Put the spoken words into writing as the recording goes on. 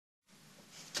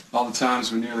All the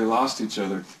times we nearly lost each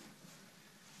other.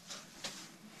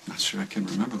 Not sure I can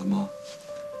remember them all.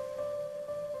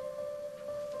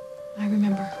 I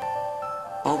remember.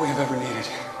 All we have ever needed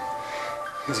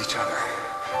is each other.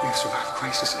 We have survived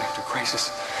crisis after crisis.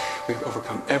 We have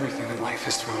overcome everything that life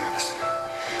has thrown at us.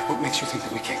 What makes you think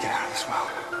that we can't get out of this well?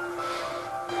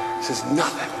 This is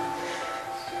nothing.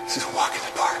 This is a walk in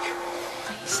the park.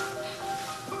 Please.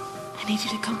 I need you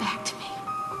to come back to me.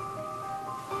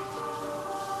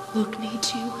 Luke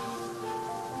needs you.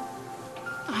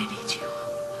 I need you.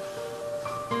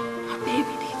 Our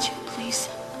baby needs you, please.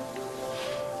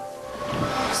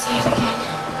 Say it again.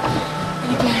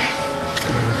 And again.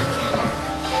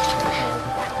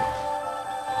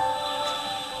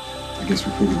 I guess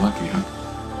we're pretty lucky, huh?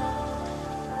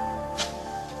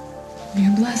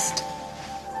 You're blessed.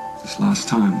 This last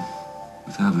time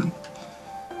with Evan,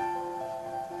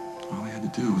 all we had to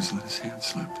do was let his hand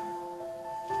slip.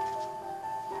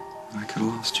 And I could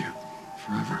have lost you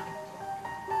forever.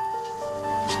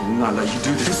 So I will not let you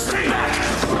do this. Stay back!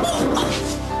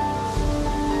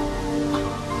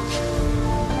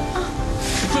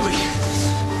 Lily!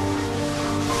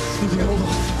 Lily, hold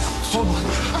on. Hold on.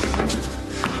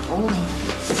 Hold on.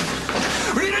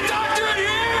 We need a doctor in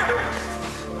here!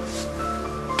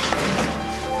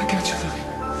 I got you, Lily.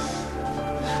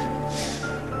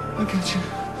 I got you.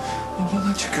 I won't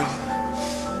let you go.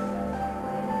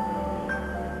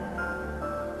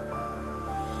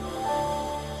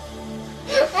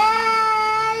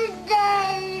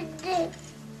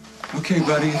 Okay,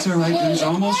 buddy, it's all right. Dinner's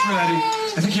almost ready.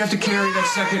 I think you have to carry that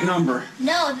second number.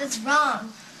 No, that's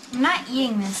wrong. I'm not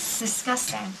eating this. It's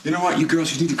disgusting. You know what, you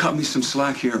girls, you need to cut me some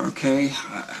slack here, okay?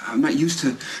 I'm not used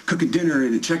to cooking dinner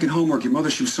and checking homework. Your mother,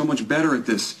 she was so much better at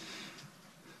this.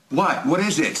 What? What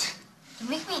is it? Don't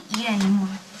make me eat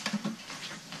anymore.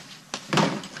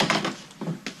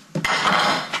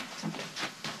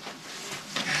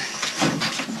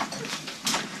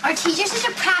 Our teachers have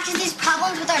to practice these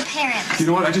problems with our parents. You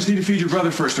know what? I just need to feed your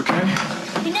brother first, okay?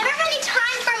 You never have any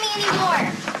time for me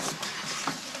anymore.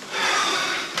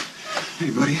 Hey,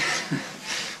 buddy.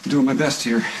 I'm doing my best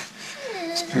here.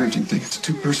 This parenting thing, it's a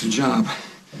two-person job.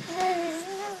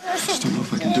 I just don't know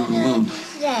if I can do it alone.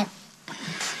 Yeah.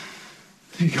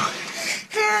 Here you go.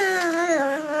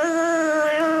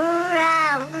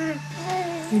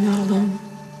 You're not alone.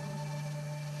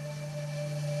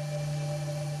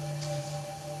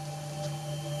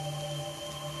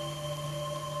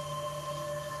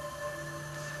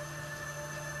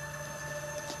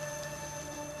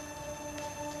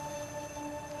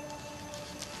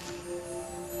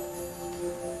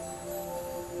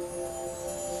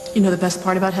 You know the best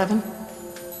part about heaven?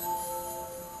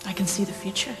 I can see the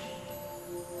future.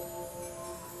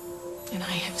 And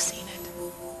I have seen it.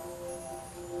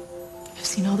 I've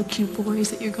seen all the cute boys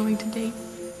that you're going to date.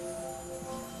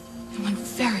 And one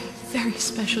very, very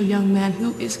special young man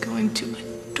who is going to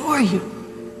adore you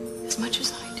as much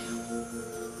as I do.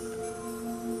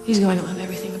 He's going to love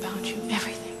everything about you,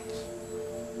 everything.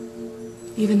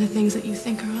 Even the things that you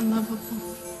think are unlovable.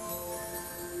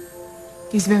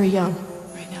 He's very young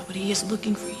right now, but he is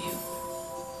looking for you.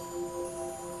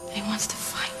 And he wants to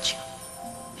find you.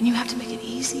 And you have to make it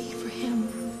easy for him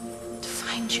to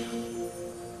find you.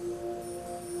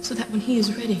 So that when he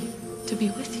is ready to be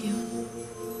with you,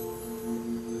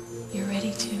 you're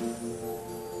ready too.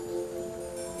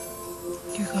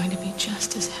 You're going to be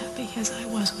just as happy as I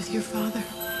was with your father.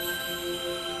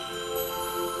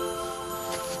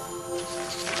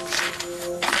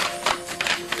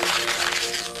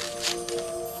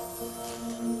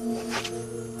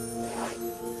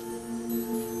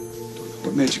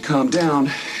 What made you calm down?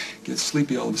 Get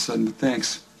sleepy all of a sudden, but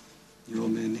thanks. Your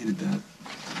old man needed that.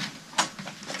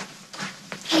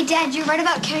 Hey, Dad, you're right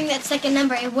about carrying that second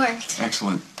number. It worked.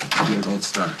 Excellent. You get a gold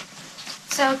star.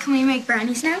 So, can we make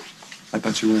brownies now? I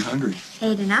thought you weren't hungry. I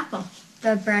ate an apple.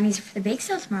 The brownies are for the bake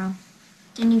sale tomorrow.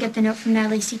 Didn't you get the note from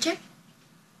Natalie's teacher?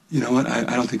 You know what? I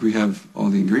don't think we have all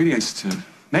the ingredients to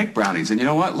make brownies. And you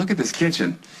know what? Look at this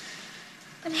kitchen.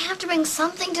 But I have to bring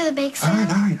something to the bake sale.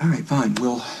 All right, fine.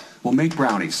 We'll make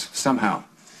brownies, somehow.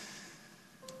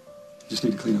 Just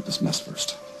need to clean up this mess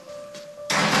first.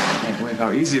 Can't believe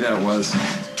how easy that was.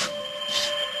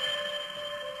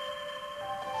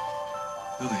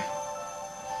 Lily.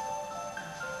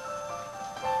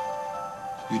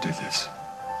 You did this.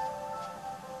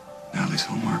 Natalie's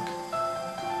homework.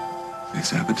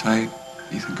 Vic's appetite.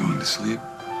 Ethan going to sleep.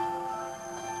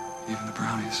 Even the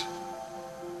brownies.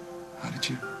 How did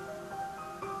you?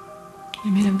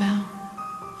 You made a vow.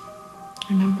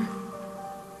 Remember?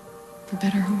 For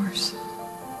better or worse.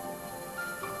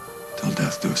 Till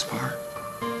death do us part.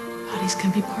 How bodies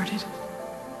can be parted.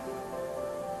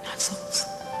 Not souls.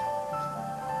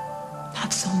 Not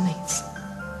soulmates.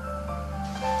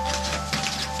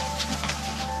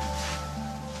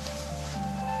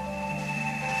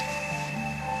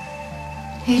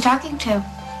 Who are you talking to?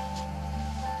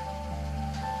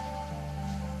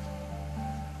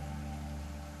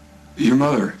 Your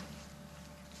mother.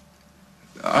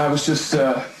 I was just,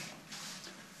 I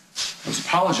was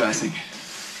apologizing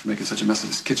for making such a mess of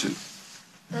this kitchen.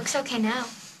 It looks okay now.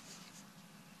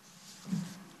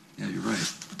 Yeah, you're right.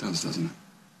 It does, doesn't it?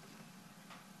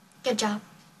 Good job.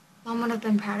 Mom would have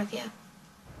been proud of you.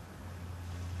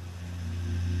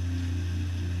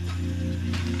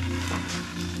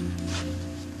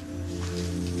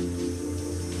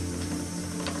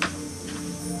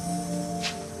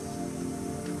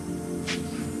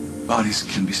 Bodies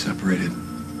can be separated,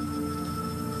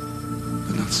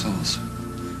 but not souls.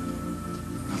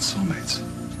 Not soulmates.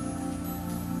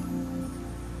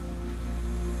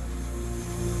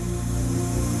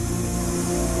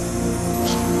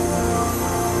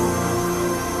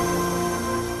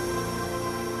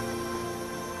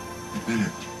 Admit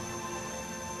it.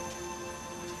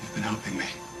 You've been helping me.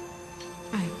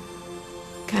 I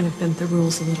kind of bent the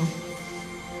rules a little.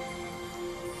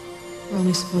 We're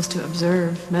only supposed to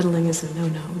observe. Meddling is a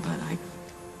no-no, but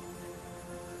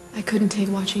I couldn't take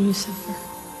watching you suffer.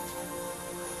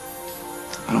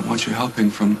 I don't want you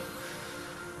helping from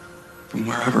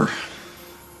wherever.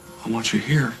 I want you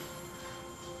here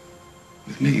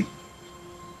with me.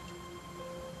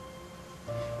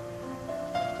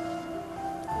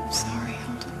 I'm sorry,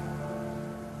 Holden.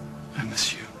 I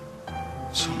miss you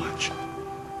so much. I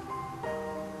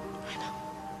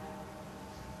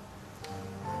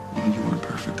know. You weren't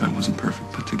perfect. I wasn't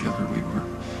perfect, but together we were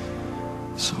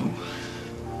so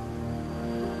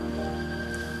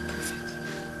Perfect.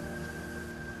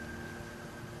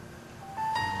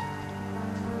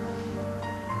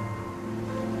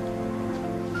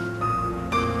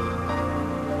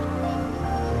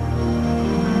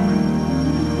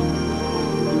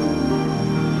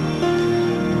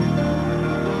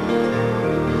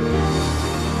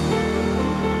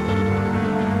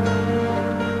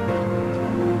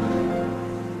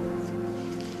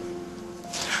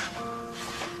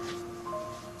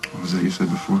 What was that you said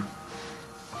before?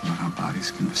 About how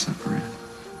bodies can be separated?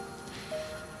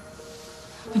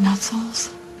 But not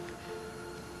souls.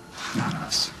 Not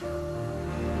us.